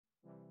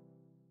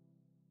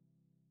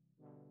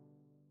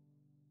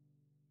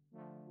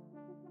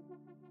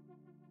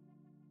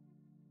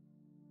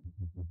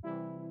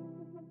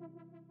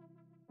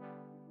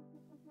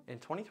In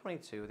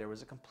 2022, there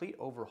was a complete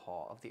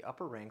overhaul of the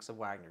upper ranks of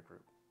Wagner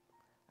Group.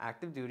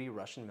 Active duty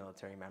Russian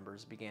military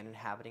members began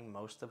inhabiting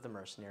most of the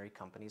mercenary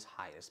company's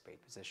highest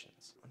paid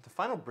positions. The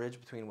final bridge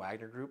between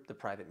Wagner Group, the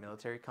private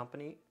military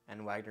company,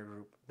 and Wagner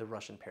Group, the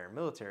Russian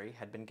paramilitary,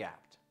 had been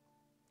gapped.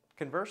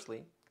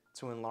 Conversely,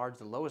 to enlarge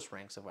the lowest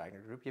ranks of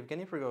Wagner Group,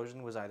 Yevgeny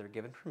Prigozhin was either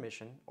given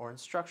permission or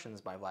instructions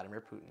by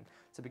Vladimir Putin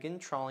to begin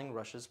trawling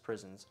Russia's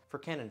prisons for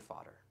cannon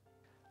fodder.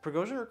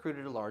 Prigozhin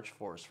recruited a large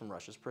force from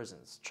Russia's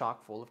prisons,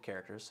 chock full of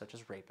characters such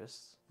as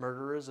rapists,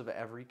 murderers of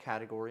every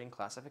category and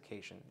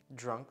classification,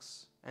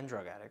 drunks and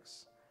drug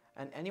addicts,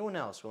 and anyone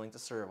else willing to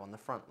serve on the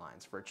front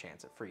lines for a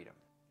chance at freedom.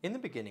 In the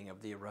beginning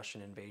of the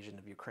Russian invasion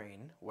of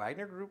Ukraine,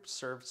 Wagner Group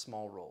served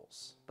small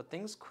roles, but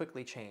things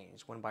quickly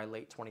changed when by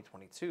late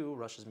 2022,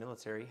 Russia's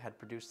military had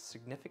produced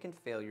significant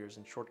failures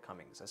and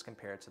shortcomings as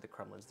compared to the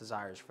Kremlin's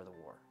desires for the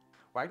war.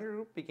 Wagner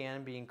Group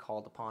began being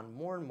called upon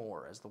more and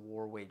more as the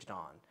war waged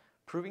on,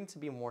 proving to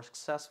be more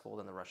successful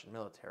than the Russian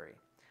military,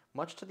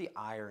 much to the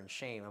ire and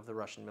shame of the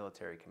Russian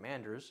military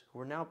commanders who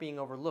were now being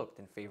overlooked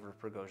in favor of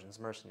Prigozhin's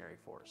mercenary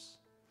force.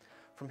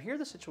 From here,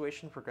 the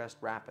situation progressed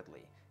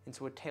rapidly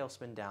into a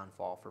tailspin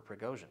downfall for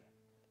Prigozhin.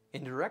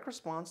 In direct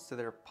response to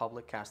their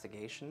public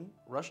castigation,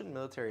 Russian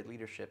military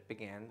leadership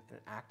began an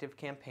active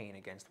campaign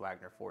against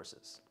Wagner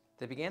forces.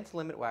 They began to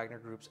limit Wagner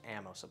Group's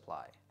ammo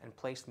supply and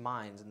placed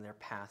mines in their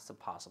paths of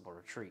possible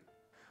retreat.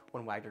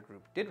 When Wagner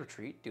Group did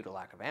retreat due to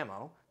lack of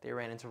ammo, they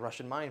ran into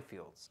Russian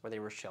minefields, where they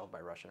were shelled by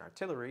Russian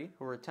artillery,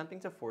 who were attempting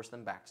to force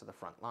them back to the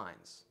front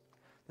lines.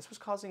 This was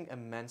causing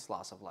immense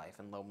loss of life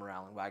and low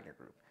morale in Wagner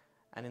Group,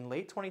 and in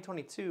late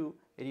 2022,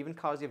 it even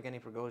caused Yevgeny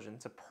Prigozhin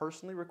to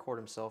personally record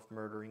himself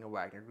murdering a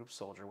Wagner Group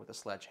soldier with a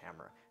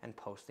sledgehammer and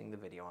posting the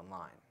video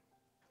online.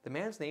 The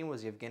man's name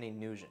was Yevgeny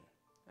Prigozhin,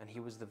 and he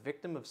was the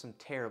victim of some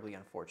terribly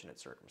unfortunate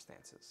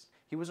circumstances.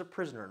 He was a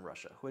prisoner in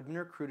Russia who had been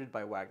recruited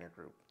by Wagner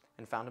Group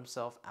and found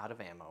himself out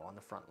of ammo on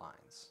the front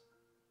lines.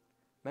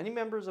 Many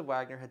members of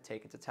Wagner had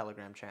taken to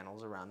Telegram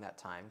channels around that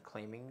time,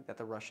 claiming that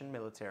the Russian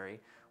military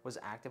was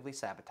actively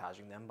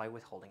sabotaging them by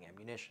withholding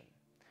ammunition.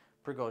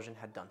 Prigozhin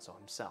had done so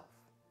himself.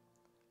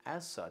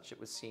 As such, it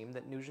would seem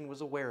that Prigozhin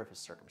was aware of his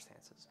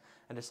circumstances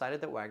and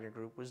decided that Wagner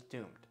Group was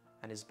doomed,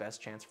 and his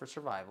best chance for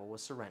survival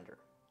was surrender.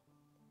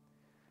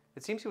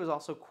 It seems he was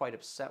also quite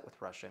upset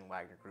with Russia and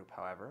Wagner Group,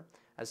 however,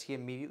 as he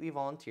immediately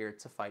volunteered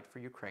to fight for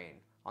Ukraine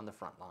on the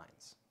front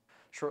lines.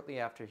 Shortly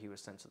after he was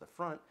sent to the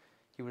front,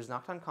 he was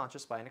knocked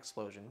unconscious by an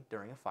explosion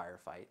during a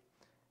firefight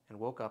and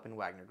woke up in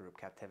Wagner Group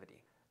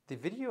captivity. The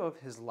video of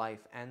his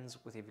life ends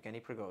with Yevgeny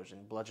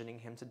Prigozhin bludgeoning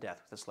him to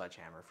death with a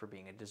sledgehammer for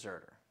being a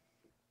deserter.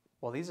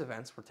 While these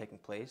events were taking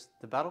place,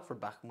 the battle for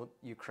Bakhmut,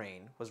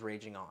 Ukraine was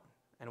raging on,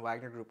 and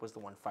Wagner Group was the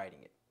one fighting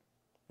it.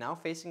 Now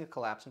facing a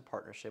collapse in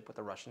partnership with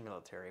the Russian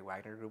military,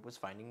 Wagner Group was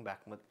finding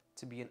Bakhmut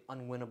to be an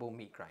unwinnable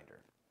meat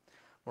grinder.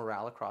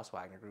 Morale across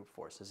Wagner Group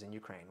forces in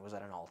Ukraine was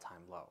at an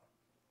all-time low.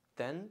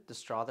 Then, the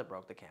straw that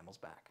broke the camel's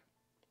back.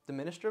 The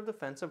Minister of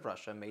Defense of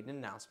Russia made an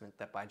announcement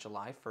that by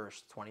July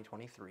 1st,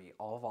 2023,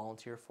 all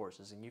volunteer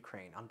forces in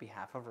Ukraine on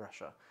behalf of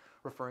Russia,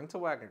 referring to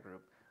Wagner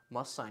Group,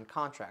 must sign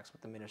contracts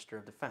with the Minister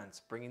of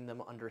Defense, bringing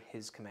them under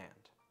his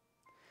command.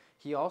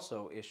 He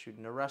also issued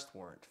an arrest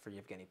warrant for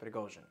Yevgeny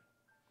Prigozhin.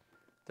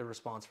 The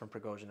response from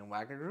Prigozhin and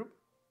Wagner Group?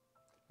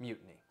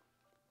 Mutiny.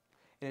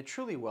 In a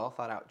truly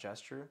well-thought-out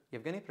gesture,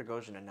 Yevgeny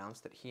Prigozhin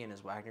announced that he and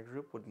his Wagner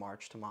Group would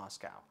march to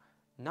Moscow,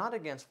 not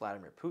against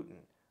Vladimir Putin,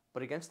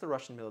 but against the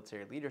Russian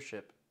military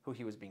leadership who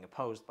he was being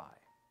opposed by.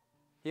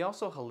 He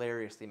also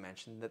hilariously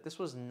mentioned that this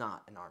was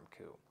not an armed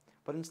coup,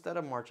 but instead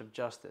a march of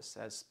justice,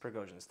 as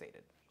Prigozhin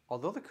stated.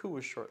 Although the coup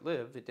was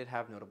short-lived, it did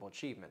have notable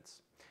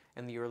achievements.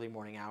 In the early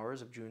morning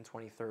hours of June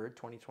 23,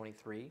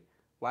 2023,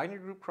 Wagner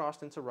Group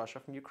crossed into Russia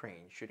from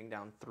Ukraine, shooting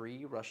down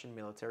 3 Russian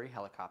military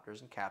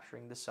helicopters and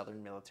capturing the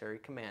Southern Military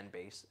Command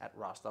Base at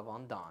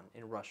Rostov-on-Don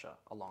in Russia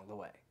along the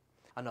way.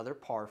 Another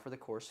par for the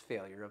course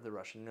failure of the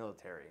Russian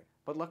military.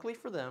 But luckily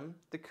for them,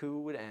 the coup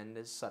would end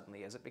as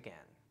suddenly as it began.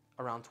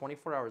 Around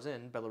 24 hours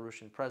in,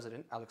 Belarusian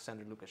President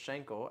Alexander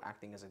Lukashenko,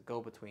 acting as a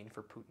go-between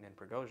for Putin and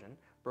Prigozhin,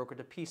 brokered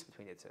a peace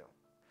between the two.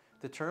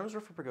 The terms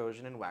were for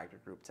Prigozhin and Wagner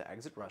Group to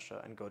exit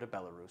Russia and go to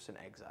Belarus in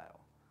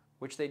exile,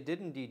 which they did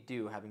indeed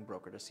do, having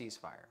brokered a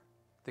ceasefire.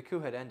 The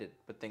coup had ended,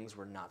 but things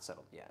were not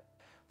settled yet.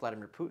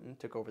 Vladimir Putin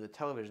took over the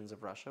televisions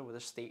of Russia with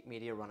a state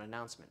media-run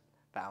announcement,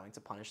 vowing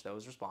to punish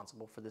those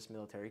responsible for this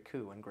military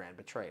coup and grand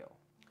betrayal.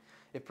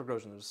 If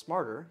Prigozhin was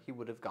smarter, he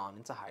would have gone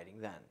into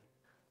hiding then.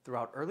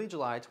 Throughout early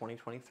July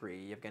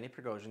 2023, Yevgeny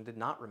Prigozhin did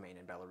not remain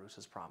in Belarus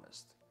as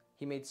promised.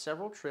 He made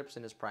several trips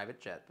in his private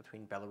jet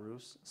between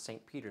Belarus,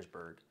 Saint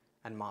Petersburg,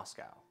 and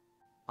Moscow.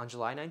 On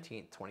July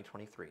 19,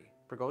 2023,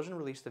 Prigozhin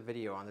released a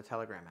video on the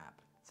Telegram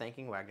app,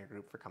 thanking Wagner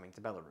Group for coming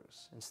to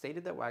Belarus, and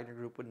stated that Wagner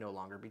Group would no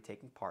longer be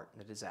taking part in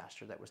the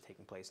disaster that was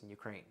taking place in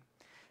Ukraine.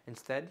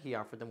 Instead, he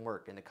offered them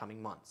work in the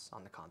coming months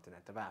on the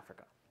continent of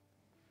Africa.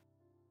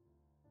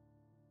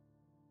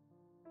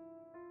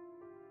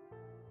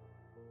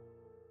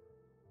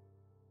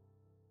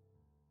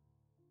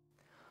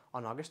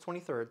 On August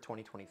 23,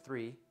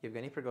 2023,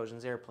 Yevgeny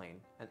Prigozhin's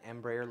airplane, an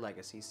Embraer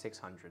Legacy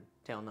 600,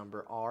 tail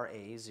number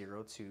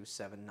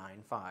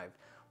RA02795,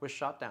 was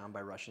shot down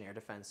by Russian air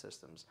defense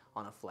systems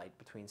on a flight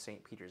between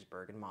Saint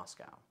Petersburg and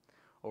Moscow,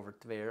 over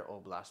Tver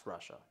Oblast,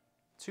 Russia.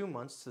 2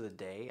 months to the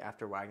day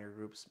after Wagner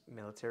Group's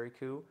military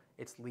coup,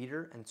 its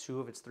leader and 2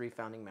 of its 3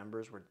 founding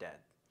members were dead.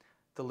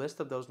 The list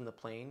of those in the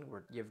plane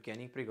were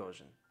Yevgeny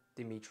Prigozhin,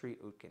 Dmitry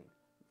Utkin,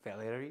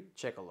 Valery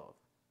Chekolov,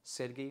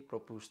 Sergei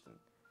Propustin,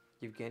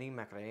 Yevgeny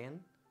Makaryan,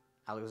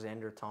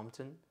 Alexander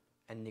Tomtin,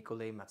 and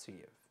Nikolai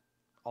Matsuyev,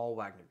 all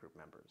Wagner Group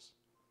members.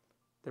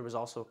 There was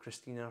also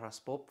Kristina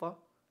Raspopova,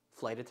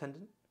 flight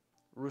attendant,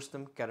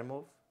 Rustem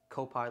Kerimov,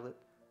 co-pilot,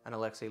 and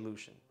Alexei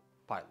Lushin,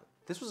 pilot.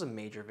 This was a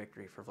major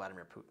victory for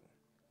Vladimir Putin.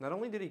 Not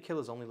only did he kill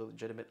his only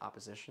legitimate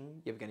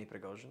opposition, Yevgeny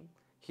Prigozhin,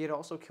 he had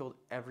also killed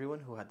everyone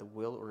who had the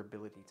will or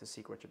ability to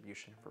seek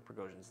retribution for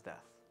Prigozhin's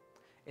death.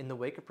 In the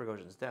wake of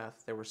Prigozhin's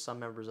death, there were some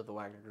members of the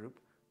Wagner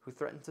Group who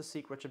threatened to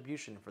seek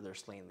retribution for their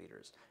slain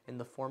leaders in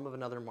the form of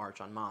another march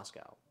on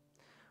Moscow.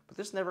 But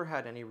this never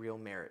had any real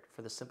merit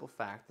for the simple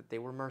fact that they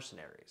were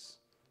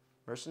mercenaries.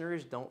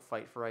 Mercenaries don't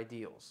fight for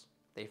ideals,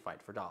 they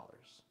fight for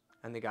dollars.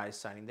 And the guys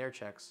signing their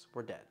checks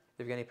were dead.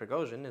 Yevgeny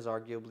Prigozhin is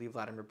arguably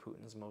Vladimir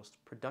Putin's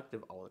most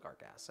productive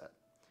oligarch asset,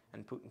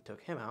 and Putin took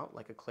him out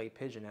like a clay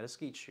pigeon at a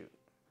skeet shoot.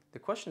 The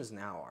questions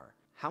now are,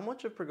 how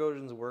much of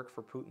Prigozhin's work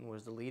for Putin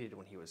was deleted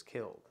when he was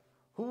killed?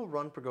 Who will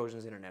run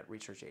Prigozhin's internet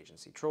research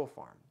agency, Troll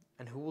Farm?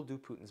 And who will do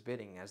Putin's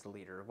bidding as the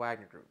leader of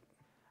Wagner Group?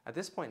 At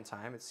this point in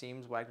time, it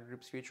seems Wagner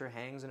Group's future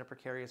hangs in a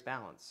precarious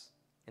balance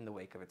in the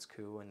wake of its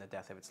coup and the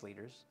death of its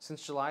leaders.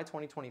 Since July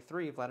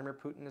 2023, Vladimir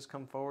Putin has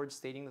come forward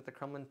stating that the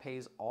Kremlin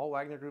pays all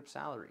Wagner Group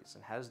salaries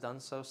and has done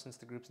so since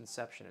the group's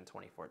inception in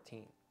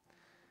 2014.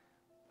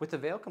 With the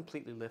veil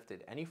completely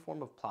lifted, any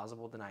form of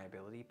plausible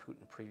deniability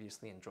Putin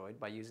previously enjoyed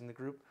by using the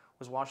group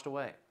was washed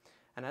away,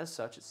 and as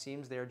such, it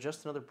seems they are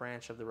just another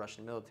branch of the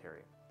Russian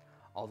military,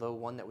 although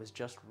one that was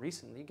just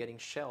recently getting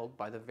shelled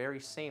by the very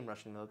same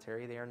Russian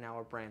military they are now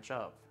a branch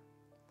of.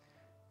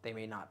 They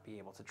may not be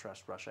able to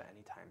trust Russia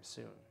anytime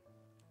soon.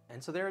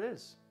 And so there it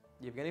is,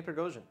 Yevgeny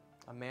Prigozhin,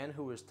 a man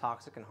who was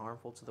toxic and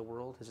harmful to the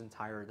world his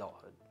entire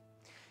adulthood.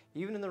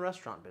 Even in the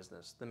restaurant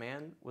business, the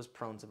man was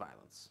prone to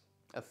violence,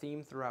 a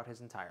theme throughout his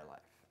entire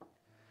life.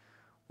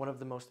 One of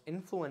the most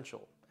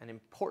influential and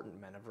important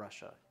men of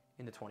Russia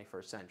in the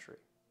 21st century.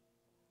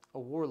 A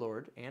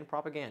warlord and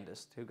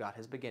propagandist who got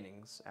his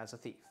beginnings as a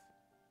thief.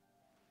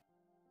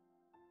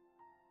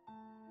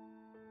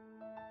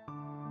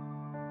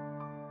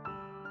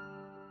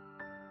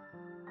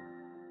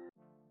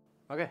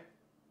 Okay,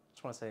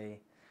 just want to say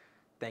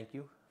thank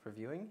you for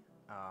viewing.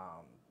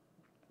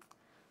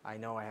 I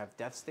know I have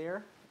death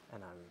stare,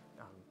 and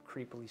I'm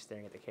creepily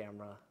staring at the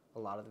camera a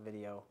lot of the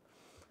video.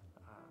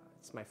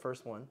 It's my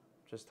first one,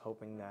 just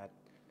hoping that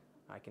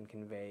I can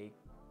convey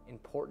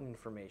important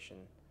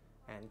information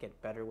and get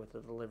better with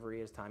the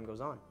delivery as time goes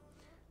on.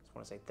 Just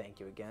want to say thank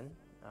you again.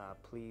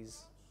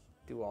 Please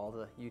do all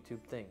the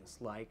YouTube things,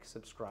 like,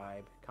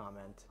 subscribe,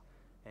 comment,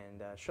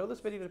 and show this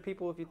video to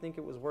people if you think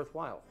it was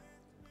worthwhile.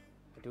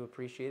 I do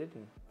appreciate it,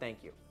 and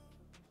thank you.